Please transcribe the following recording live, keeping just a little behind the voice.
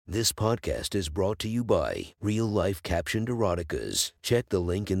This podcast is brought to you by Real Life Captioned Eroticas. Check the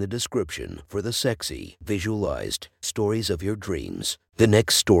link in the description for the sexy, visualized stories of your dreams. The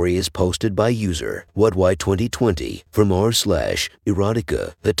next story is posted by user WhatWhy2020 from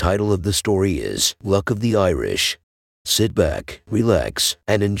r/erotica. The title of the story is Luck of the Irish. Sit back, relax,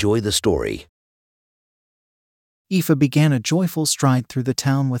 and enjoy the story. Aoife began a joyful stride through the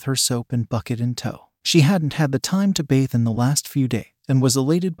town with her soap and bucket in tow. She hadn't had the time to bathe in the last few days and was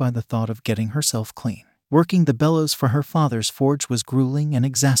elated by the thought of getting herself clean. Working the bellows for her father's forge was grueling and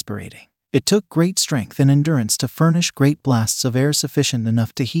exasperating. It took great strength and endurance to furnish great blasts of air sufficient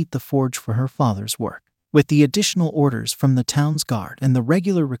enough to heat the forge for her father's work. With the additional orders from the town's guard and the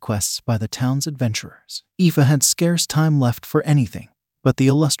regular requests by the town's adventurers, Aoife had scarce time left for anything but the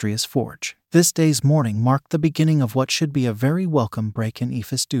illustrious forge. This day's morning marked the beginning of what should be a very welcome break in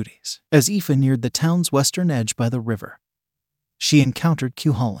Aoife's duties. As Aoife neared the town's western edge by the river, she encountered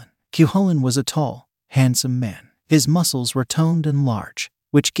Cuchulainn. Cuchulainn was a tall, handsome man. His muscles were toned and large,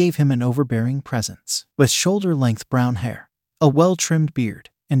 which gave him an overbearing presence. With shoulder-length brown hair, a well-trimmed beard,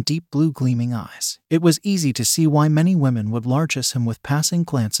 and deep blue gleaming eyes, it was easy to see why many women would largesse him with passing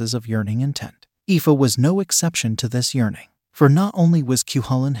glances of yearning intent. Aoife was no exception to this yearning, for not only was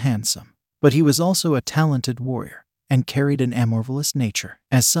Cuchulainn handsome, but he was also a talented warrior and carried an amorous nature.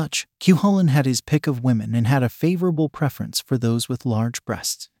 As such, Cuchulainn had his pick of women and had a favorable preference for those with large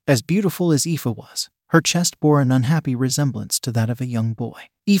breasts. As beautiful as Aoife was, her chest bore an unhappy resemblance to that of a young boy.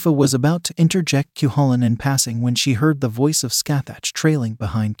 Aoife was about to interject Cuchulainn in passing when she heard the voice of Scathach trailing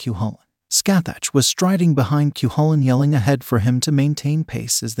behind Cuchulainn. Scathach was striding behind Cuchulainn, yelling ahead for him to maintain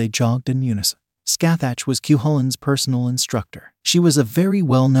pace as they jogged in unison. Scathach was Cuchulainn's personal instructor. She was a very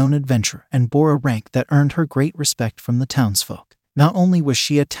well-known adventurer and bore a rank that earned her great respect from the townsfolk. Not only was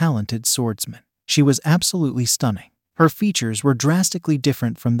she a talented swordsman, she was absolutely stunning. Her features were drastically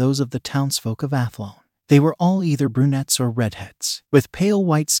different from those of the townsfolk of Athlone. They were all either brunettes or redheads, with pale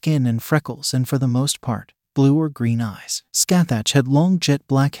white skin and freckles and for the most part, blue or green eyes. Scathach had long jet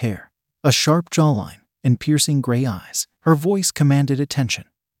black hair, a sharp jawline, and piercing gray eyes. Her voice commanded attention,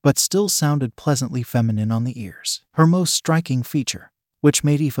 but still sounded pleasantly feminine on the ears. Her most striking feature, which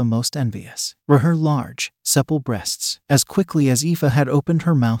made Aoife most envious, were her large, supple breasts. As quickly as Aoife had opened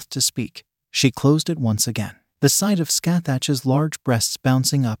her mouth to speak, she closed it once again. The sight of Scathach's large breasts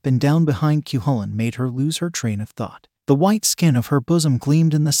bouncing up and down behind Cuchulainn made her lose her train of thought. The white skin of her bosom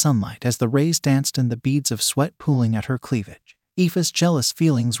gleamed in the sunlight as the rays danced and the beads of sweat pooling at her cleavage. Aoife's jealous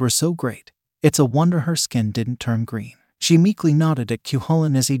feelings were so great, it's a wonder her skin didn't turn green. She meekly nodded at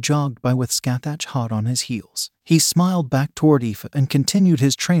Cuchulainn as he jogged by with Scathach hot on his heels. He smiled back toward Aoife and continued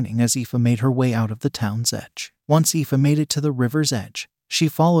his training as Aoife made her way out of the town's edge. Once Aoife made it to the river's edge, she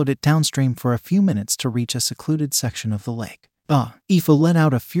followed it downstream for a few minutes to reach a secluded section of the lake. Aoife let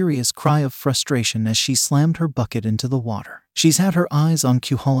out a furious cry of frustration as she slammed her bucket into the water. She's had her eyes on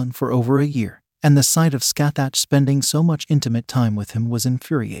Cuchulainn for over a year, and the sight of Scathach spending so much intimate time with him was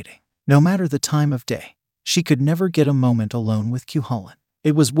infuriating. No matter the time of day, she could never get a moment alone with Cuchulainn.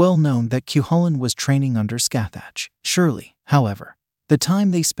 It was well known that Cuchulainn was training under Scathach. Surely, however, the time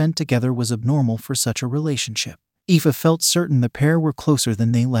they spent together was abnormal for such a relationship. Aoife felt certain the pair were closer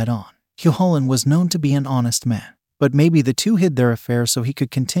than they let on. Cuchulainn was known to be an honest man, but maybe the two hid their affair so he could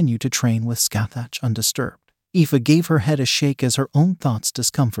continue to train with Scathach undisturbed. Aoife gave her head a shake as her own thoughts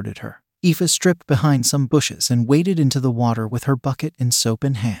discomforted her. Aoife stripped behind some bushes and waded into the water with her bucket and soap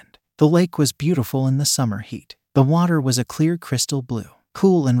in hand. The lake was beautiful in the summer heat. The water was a clear crystal blue,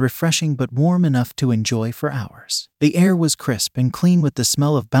 cool and refreshing but warm enough to enjoy for hours. The air was crisp and clean with the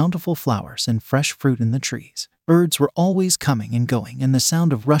smell of bountiful flowers and fresh fruit in the trees. Birds were always coming and going, and the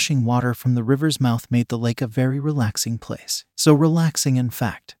sound of rushing water from the river's mouth made the lake a very relaxing place. So relaxing, in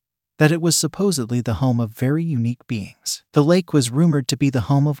fact, that it was supposedly the home of very unique beings. The lake was rumored to be the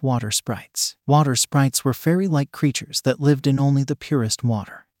home of water sprites. Water sprites were fairy-like creatures that lived in only the purest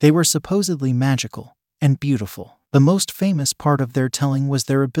water. They were supposedly magical and beautiful. The most famous part of their telling was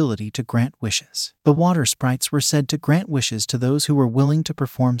their ability to grant wishes. The water sprites were said to grant wishes to those who were willing to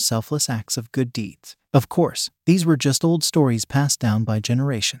perform selfless acts of good deeds. Of course, these were just old stories passed down by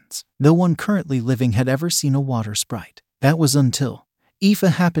generations. No one currently living had ever seen a water sprite. That was until Aoife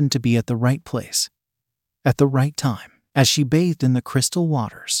happened to be at the right place, at the right time. As she bathed in the crystal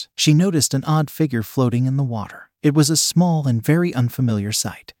waters, she noticed an odd figure floating in the water. It was a small and very unfamiliar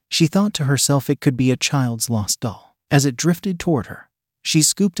sight. She thought to herself it could be a child's lost doll. As it drifted toward her, she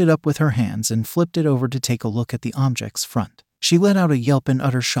scooped it up with her hands and flipped it over to take a look at the object's front. She let out a yelp in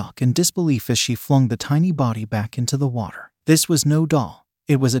utter shock and disbelief as she flung the tiny body back into the water. This was no doll.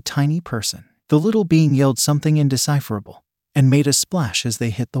 It was a tiny person. The little being yelled something indecipherable, and made a splash as they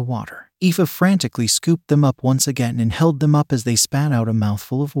hit the water. Aoife frantically scooped them up once again and held them up as they spat out a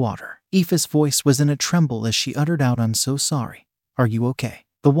mouthful of water. Aoife's voice was in a tremble as she uttered out, "I'm so sorry. Are you okay?"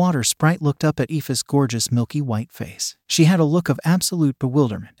 The water sprite looked up at Aoife's gorgeous milky white face. She had a look of absolute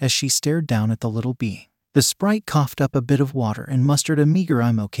bewilderment as she stared down at the little being. The sprite coughed up a bit of water and mustered a meager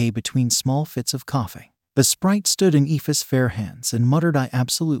 "I'm okay" between small fits of coughing. The sprite stood in Aoife's fair hands and muttered, "I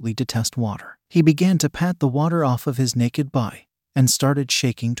absolutely detest water." He began to pat the water off of his naked body and started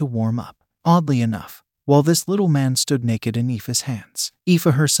shaking to warm up. Oddly enough, while this little man stood naked in Aoife's hands,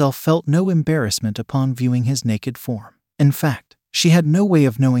 Aoife herself felt no embarrassment upon viewing his naked form. In fact, she had no way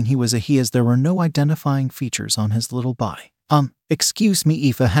of knowing he was a he, as there were no identifying features on his little body. Excuse me,"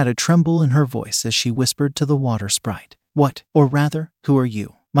 Aoife had a tremble in her voice as she whispered to the water sprite. "What, or rather, who are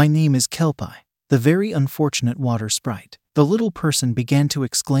you?" "My name is Kelpie, the very unfortunate water sprite." The little person began to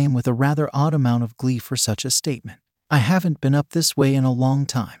exclaim with a rather odd amount of glee for such a statement. "I haven't been up this way in a long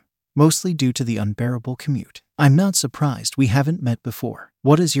time, mostly due to the unbearable commute. I'm not surprised we haven't met before.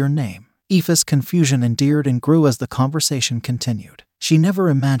 What is your name?" Aoife's confusion endeared and grew as the conversation continued. She never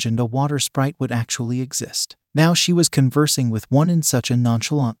imagined a water sprite would actually exist. Now she was conversing with one in such a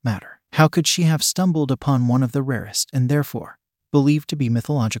nonchalant manner. How could she have stumbled upon one of the rarest and therefore believed to be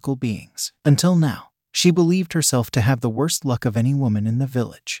mythological beings? Until now, she believed herself to have the worst luck of any woman in the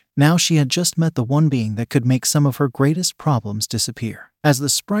village. Now she had just met the one being that could make some of her greatest problems disappear. As the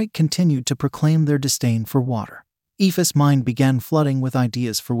sprite continued to proclaim their disdain for water, Aoife's mind began flooding with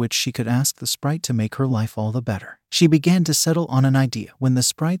ideas for which she could ask the sprite to make her life all the better. She began to settle on an idea when the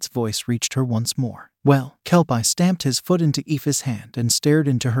sprite's voice reached her once more. "Well," Kelpie stamped his foot into Aoife's hand and stared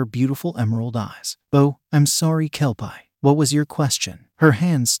into her beautiful emerald eyes. "Oh, I'm sorry, Kelpie. What was your question?" Her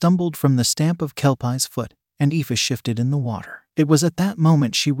hand stumbled from the stamp of Kelpie's foot, and Aoife shifted in the water. It was at that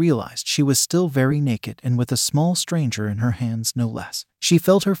moment she realized she was still very naked and with a small stranger in her hands, no less. She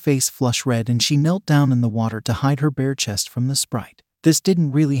felt her face flush red and she knelt down in the water to hide her bare chest from the sprite. This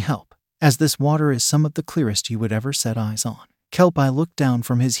didn't really help, as this water is some of the clearest you would ever set eyes on. Kelpie looked down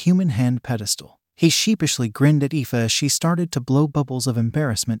from his human hand pedestal. He sheepishly grinned at Aoife as she started to blow bubbles of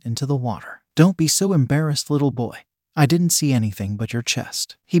embarrassment into the water. "Don't be so embarrassed, little boy. I didn't see anything but your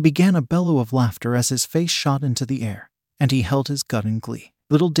chest." He began a bellow of laughter as his face shot into the air, and he held his gut in glee.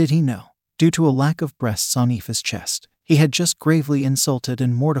 Little did he know, due to a lack of breasts on Aoife's chest, he had just gravely insulted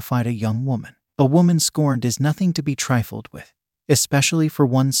and mortified a young woman. A woman scorned is nothing to be trifled with, especially for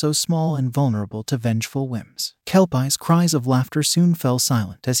one so small and vulnerable to vengeful whims. Kelpie's cries of laughter soon fell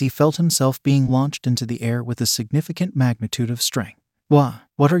silent as he felt himself being launched into the air with a significant magnitude of strength.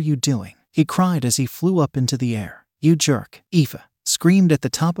 What are you doing?" he cried as he flew up into the air. "You jerk!" Aoife screamed at the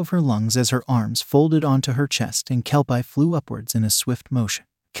top of her lungs as her arms folded onto her chest and Kelpie flew upwards in a swift motion.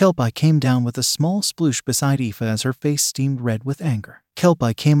 Kelpie came down with a small sploosh beside Aoife as her face steamed red with anger.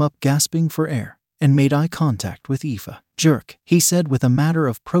 Kelpie came up gasping for air and made eye contact with Aoife. "Jerk," he said with a matter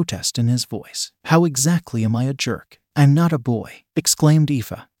of protest in his voice. "How exactly am I a jerk?" "I'm not a boy," exclaimed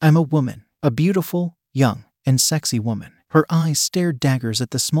Aoife. "I'm a woman, a beautiful, young, and sexy woman." Her eyes stared daggers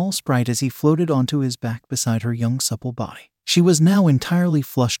at the small sprite as he floated onto his back beside her young supple body. She was now entirely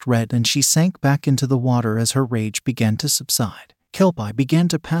flushed red and she sank back into the water as her rage began to subside. Kelpie began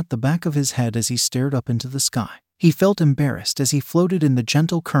to pat the back of his head as he stared up into the sky. He felt embarrassed as he floated in the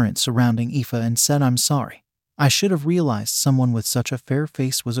gentle current surrounding Aoife and said, "I'm sorry. I should have realized someone with such a fair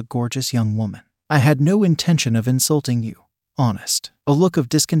face was a gorgeous young woman. I had no intention of insulting you. Honest." A look of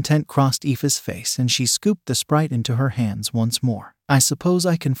discontent crossed Aoife's face and she scooped the sprite into her hands once more. "I suppose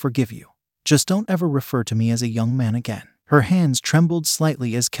I can forgive you. Just don't ever refer to me as a young man again." Her hands trembled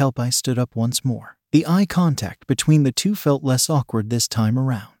slightly as Kelpie stood up once more. The eye contact between the two felt less awkward this time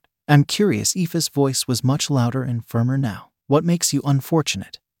around. "I'm curious," Aoife's voice was much louder and firmer now. "What makes you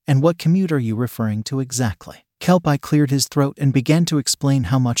unfortunate? And what commute are you referring to exactly?" Kelpie cleared his throat and began to explain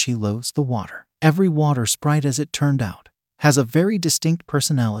how much he loathes the water. Every water sprite, as it turned out, has a very distinct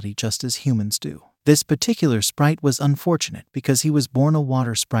personality just as humans do. This particular sprite was unfortunate because he was born a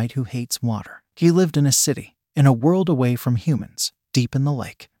water sprite who hates water. He lived in a city, in a world away from humans, deep in the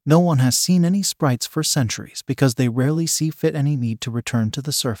lake. No one has seen any sprites for centuries because they rarely see fit any need to return to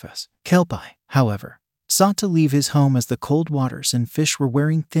the surface. Kelpie, however, sought to leave his home as the cold waters and fish were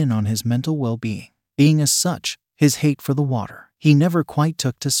wearing thin on his mental well-being. Being as such, his hate for the water, he never quite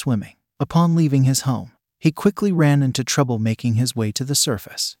took to swimming. Upon leaving his home, he quickly ran into trouble making his way to the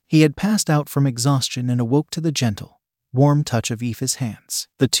surface. He had passed out from exhaustion and awoke to the gentle, warm touch of Aoife's hands.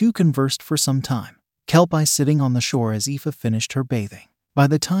 The two conversed for some time, Kelpie sitting on the shore as Aoife finished her bathing. By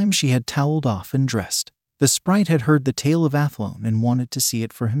the time she had toweled off and dressed, the sprite had heard the tale of Athlone and wanted to see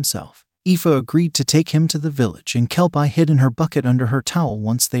it for himself. Aoife agreed to take him to the village, and Kelpie hid in her bucket under her towel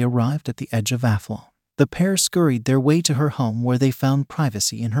once they arrived at the edge of Athlone. The pair scurried their way to her home, where they found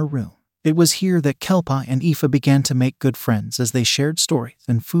privacy in her room. It was here that Kelpie and Aoife began to make good friends as they shared stories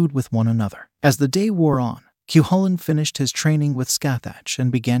and food with one another. As the day wore on, Cuchulainn finished his training with Scathach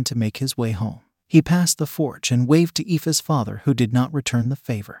and began to make his way home. He passed the forge and waved to Aoife's father, who did not return the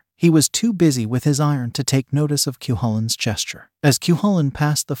favor. He was too busy with his iron to take notice of Cuchulainn's gesture. As Cuchulainn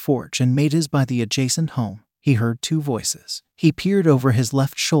passed the forge and made his by the adjacent home, he heard two voices. He peered over his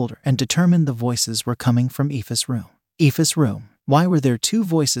left shoulder and determined the voices were coming from Aoife's room. Aoife's room? Why were there two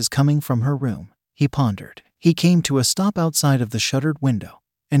voices coming from her room? He pondered. He came to a stop outside of the shuttered window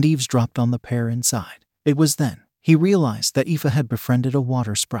and eavesdropped on the pair inside. It was then he realized that Aoife had befriended a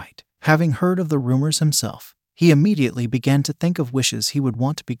water sprite. Having heard of the rumors himself, he immediately began to think of wishes he would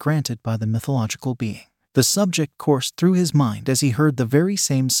want to be granted by the mythological being. The subject coursed through his mind as he heard the very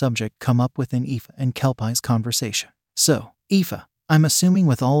same subject come up within Aoife and Kelpie's conversation. So, Aoife, I'm assuming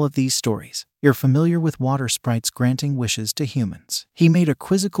with all of these stories, you're familiar with water sprites granting wishes to humans. He made a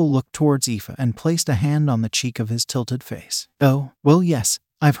quizzical look towards Aoife and placed a hand on the cheek of his tilted face. Oh, well yes,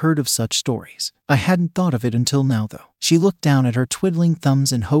 I've heard of such stories. I hadn't thought of it until now though. She looked down at her twiddling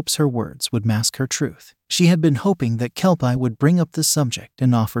thumbs in hopes her words would mask her truth. She had been hoping that Kelpie would bring up the subject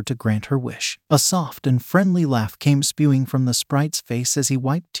and offer to grant her wish. A soft and friendly laugh came spewing from the sprite's face as he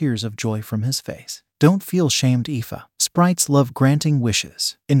wiped tears of joy from his face. Don't feel shamed, Aoife. Sprites love granting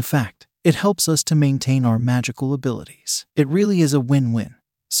wishes. In fact, it helps us to maintain our magical abilities. It really is a win-win.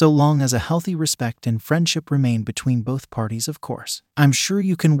 So long as a healthy respect and friendship remain between both parties, of course. I'm sure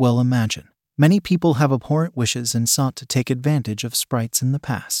you can well imagine. Many people have abhorrent wishes and sought to take advantage of sprites in the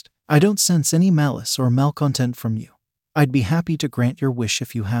past. I don't sense any malice or malcontent from you. I'd be happy to grant your wish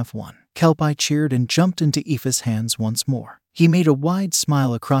if you have one. Kelpie cheered and jumped into Aoife's hands once more. He made a wide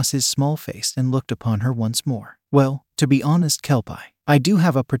smile across his small face and looked upon her once more. Well, to be honest, Kelpie, I do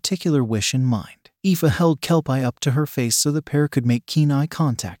have a particular wish in mind. Aoife held Kelpie up to her face so the pair could make keen eye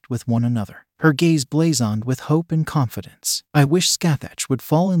contact with one another. Her gaze blazoned with hope and confidence. I wish Scathach would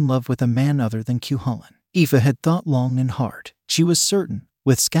fall in love with a man other than Cuchulainn. Aoife had thought long and hard. She was certain,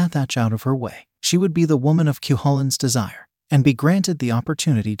 with Scathach out of her way, she would be the woman of Cuchulainn's desire, and be granted the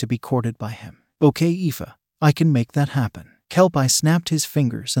opportunity to be courted by him. Okay, Aoife, I can make that happen. Kelpie snapped his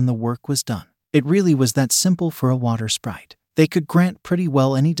fingers and the work was done. It really was that simple for a water sprite. They could grant pretty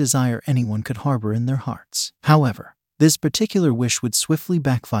well any desire anyone could harbor in their hearts. However, this particular wish would swiftly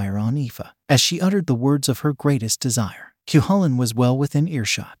backfire on Aoife as she uttered the words of her greatest desire. Cuchulainn was well within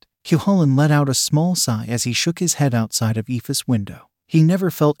earshot. Cuchulainn let out a small sigh as he shook his head outside of Aoife's window. He never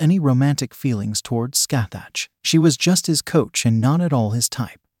felt any romantic feelings towards Scathach. She was just his coach and not at all his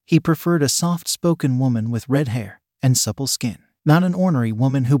type. He preferred a soft-spoken woman with red hair and supple skin, not an ornery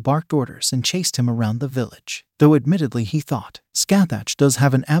woman who barked orders and chased him around the village. Though admittedly he thought, Scathach does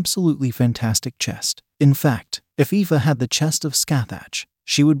have an absolutely fantastic chest. In fact, if Aoife had the chest of Scathach,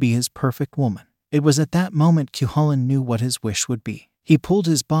 she would be his perfect woman. It was at that moment Cuchulainn knew what his wish would be. He pulled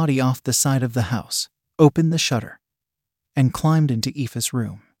his body off the side of the house, opened the shutter, and climbed into Aoife's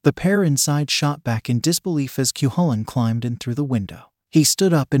room. The pair inside shot back in disbelief as Cuchulainn climbed in through the window. He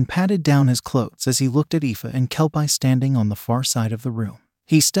stood up and patted down his clothes as he looked at Aoife and Kelpie standing on the far side of the room.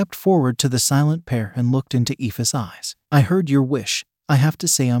 He stepped forward to the silent pair and looked into Aoife's eyes. I heard your wish. I have to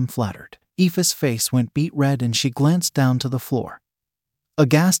say I'm flattered. Aoife's face went beet red and she glanced down to the floor,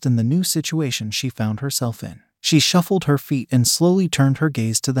 aghast in the new situation she found herself in. She shuffled her feet and slowly turned her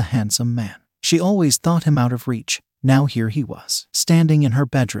gaze to the handsome man. She always thought him out of reach. Now here he was, standing in her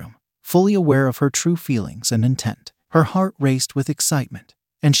bedroom, fully aware of her true feelings and intent. Her heart raced with excitement,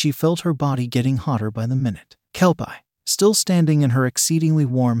 and she felt her body getting hotter by the minute. Kelpie, still standing in her exceedingly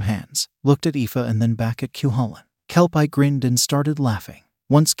warm hands, looked at Aoife and then back at Cuchulainn. Kelpie grinned and started laughing.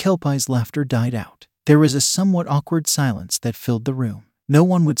 Once Kelpie's laughter died out, there was a somewhat awkward silence that filled the room. No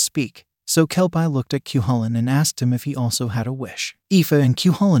one would speak, so Kelpie looked at Cuchulainn and asked him if he also had a wish. Aoife and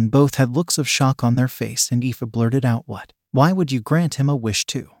Cuchulainn both had looks of shock on their face, and Aoife blurted out, "What? Why would you grant him a wish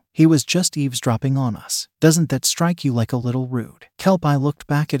too? He was just eavesdropping on us. Doesn't that strike you like a little rude?" Kelpie looked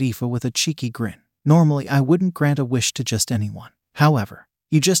back at Aoife with a cheeky grin. Normally I wouldn't grant a wish to just anyone. However,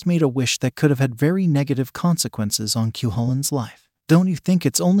 you just made a wish that could have had very negative consequences on Cuchulainn's life. Don't you think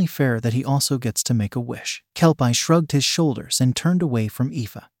it's only fair that he also gets to make a wish? Kelpie shrugged his shoulders and turned away from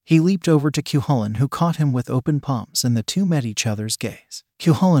Aoife. He leaped over to Cuchulainn, who caught him with open palms, and the two met each other's gaze.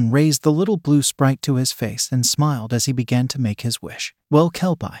 Cuchulainn raised the little blue sprite to his face and smiled as he began to make his wish. Well,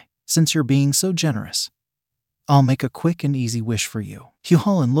 Kelpie, since you're being so generous, I'll make a quick and easy wish for you.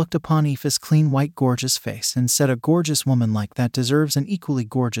 Cuchulainn looked upon Aoife's clean white gorgeous face and said, a gorgeous woman like that deserves an equally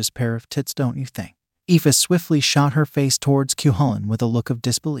gorgeous pair of tits, don't you think? Aoife swiftly shot her face towards Cuchulainn with a look of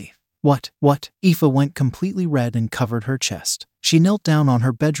disbelief. What? Aoife went completely red and covered her chest. She knelt down on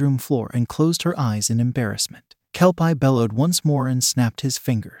her bedroom floor and closed her eyes in embarrassment. Kelpie bellowed once more and snapped his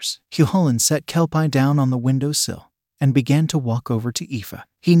fingers. Cuchulainn set Kelpie down on the windowsill and began to walk over to Aoife.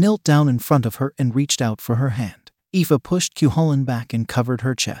 He knelt down in front of her and reached out for her hand. Aoife pushed Cuchulainn back and covered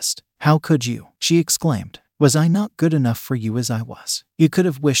her chest. How could you? She exclaimed. Was I not good enough for you as I was? You could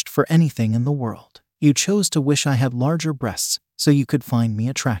have wished for anything in the world. You chose to wish I had larger breasts so you could find me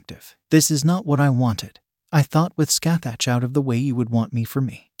attractive. This is not what I wanted. I thought with Scathach out of the way you would want me for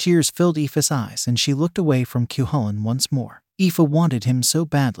me. Tears filled Aoife's eyes and she looked away from Cuchulainn once more. Aoife wanted him so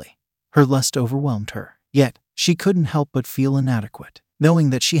badly. Her lust overwhelmed her. Yet, she couldn't help but feel inadequate.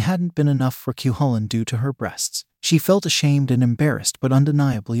 Knowing that she hadn't been enough for Cuchulainn due to her breasts, she felt ashamed and embarrassed but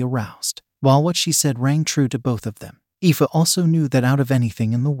undeniably aroused. While what she said rang true to both of them, Aoife also knew that out of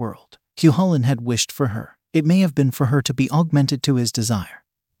anything in the world, Cuchulainn had wished for her. It may have been for her to be augmented to his desire,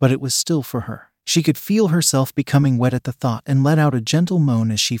 but it was still for her. She could feel herself becoming wet at the thought and let out a gentle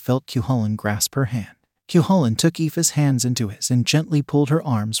moan as she felt Cuchulainn grasp her hand. Cuchulainn took Aoife's hands into his and gently pulled her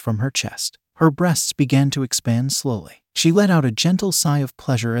arms from her chest. Her breasts began to expand slowly. She let out a gentle sigh of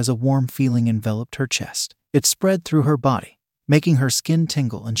pleasure as a warm feeling enveloped her chest. It spread through her body, making her skin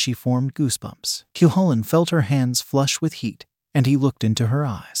tingle and she formed goosebumps. Cuchulainn felt her hands flush with heat, and he looked into her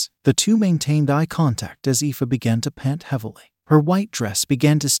eyes. The two maintained eye contact as Aoife began to pant heavily. Her white dress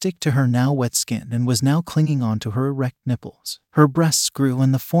began to stick to her now wet skin and was now clinging onto her erect nipples. Her breasts grew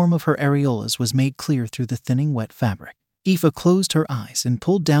and the form of her areolas was made clear through the thinning wet fabric. Aoife closed her eyes and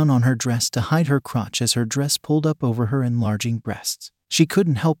pulled down on her dress to hide her crotch as her dress pulled up over her enlarging breasts. She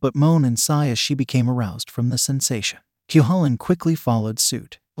couldn't help but moan and sigh as she became aroused from the sensation. Cuchulainn quickly followed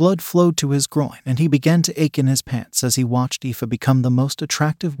suit. Blood flowed to his groin and he began to ache in his pants as he watched Aoife become the most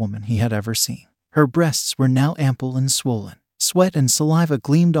attractive woman he had ever seen. Her breasts were now ample and swollen. Sweat and saliva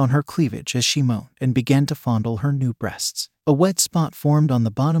gleamed on her cleavage as she moaned and began to fondle her new breasts. A wet spot formed on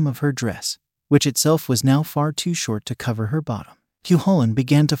the bottom of her dress, which itself was now far too short to cover her bottom. Cuchulainn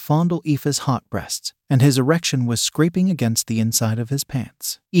began to fondle Aoife's hot breasts, and his erection was scraping against the inside of his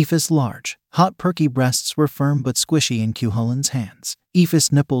pants. Aoife's large, hot perky breasts were firm but squishy in Cuchulainn's hands.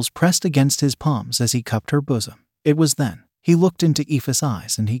 Aoife's nipples pressed against his palms as he cupped her bosom. It was then he looked into Aoife's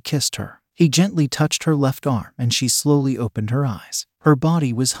eyes and he kissed her. He gently touched her left arm and she slowly opened her eyes. Her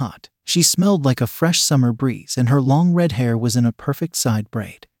body was hot. She smelled like a fresh summer breeze and her long red hair was in a perfect side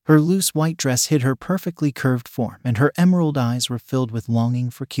braid. Her loose white dress hid her perfectly curved form and her emerald eyes were filled with longing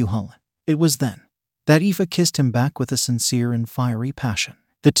for Cuchulainn. It was then that Aoife kissed him back with a sincere and fiery passion.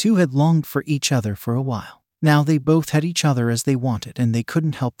 The two had longed for each other for a while. Now they both had each other as they wanted and they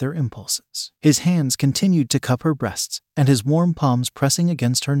couldn't help their impulses. His hands continued to cup her breasts, and his warm palms pressing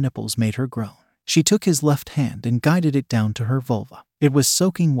against her nipples made her groan. She took his left hand and guided it down to her vulva. It was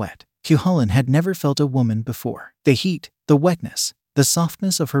soaking wet. Cuchulainn had never felt a woman before. The heat, the wetness, the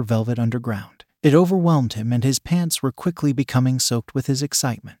softness of her velvet underground. It overwhelmed him and his pants were quickly becoming soaked with his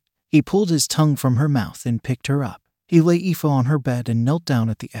excitement. He pulled his tongue from her mouth and picked her up. He lay Aoife on her bed and knelt down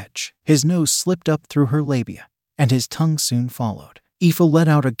at the edge. His nose slipped up through her labia, and his tongue soon followed. Aoife let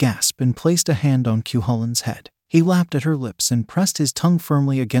out a gasp and placed a hand on Cuchulainn's head. He lapped at her lips and pressed his tongue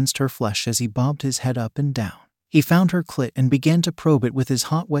firmly against her flesh as he bobbed his head up and down. He found her clit and began to probe it with his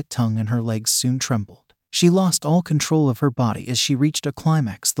hot wet tongue and her legs soon trembled. She lost all control of her body as she reached a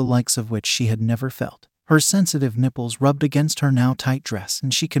climax the likes of which she had never felt. Her sensitive nipples rubbed against her now tight dress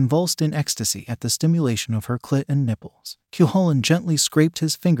and she convulsed in ecstasy at the stimulation of her clit and nipples. Cuchulainn gently scraped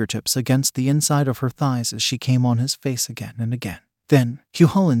his fingertips against the inside of her thighs as she came on his face again and again. Then,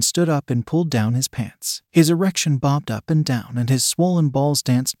 Cuchulainn stood up and pulled down his pants. His erection bobbed up and down and his swollen balls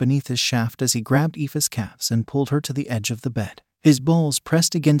danced beneath his shaft as he grabbed Aoife's calves and pulled her to the edge of the bed. His balls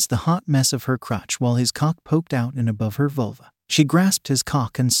pressed against the hot mess of her crotch while his cock poked out and above her vulva. She grasped his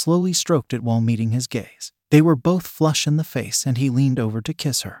cock and slowly stroked it while meeting his gaze. They were both flush in the face and he leaned over to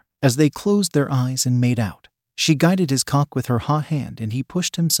kiss her. As they closed their eyes and made out, she guided his cock with her hot hand and he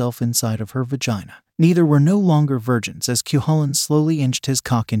pushed himself inside of her vagina. Neither were no longer virgins as Cuchulainn slowly inched his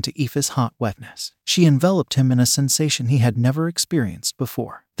cock into Aoife's hot wetness. She enveloped him in a sensation he had never experienced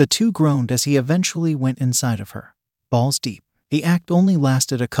before. The two groaned as he eventually went inside of her, balls deep. The act only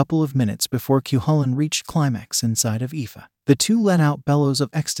lasted a couple of minutes before Cuchulainn reached climax inside of Aoife. The two let out bellows of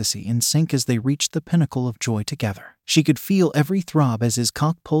ecstasy in sync as they reached the pinnacle of joy together. She could feel every throb as his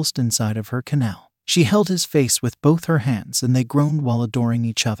cock pulsed inside of her canal. She held his face with both her hands and they groaned while adoring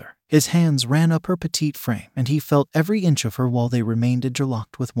each other. His hands ran up her petite frame, and he felt every inch of her while they remained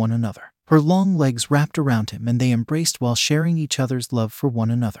interlocked with one another. Her long legs wrapped around him, and they embraced while sharing each other's love for one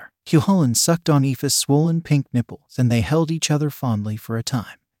another. Cuchulainn sucked on Aoife's swollen pink nipples, and they held each other fondly for a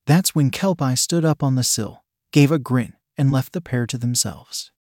time. That's when Kelpie stood up on the sill, gave a grin, and left the pair to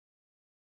themselves.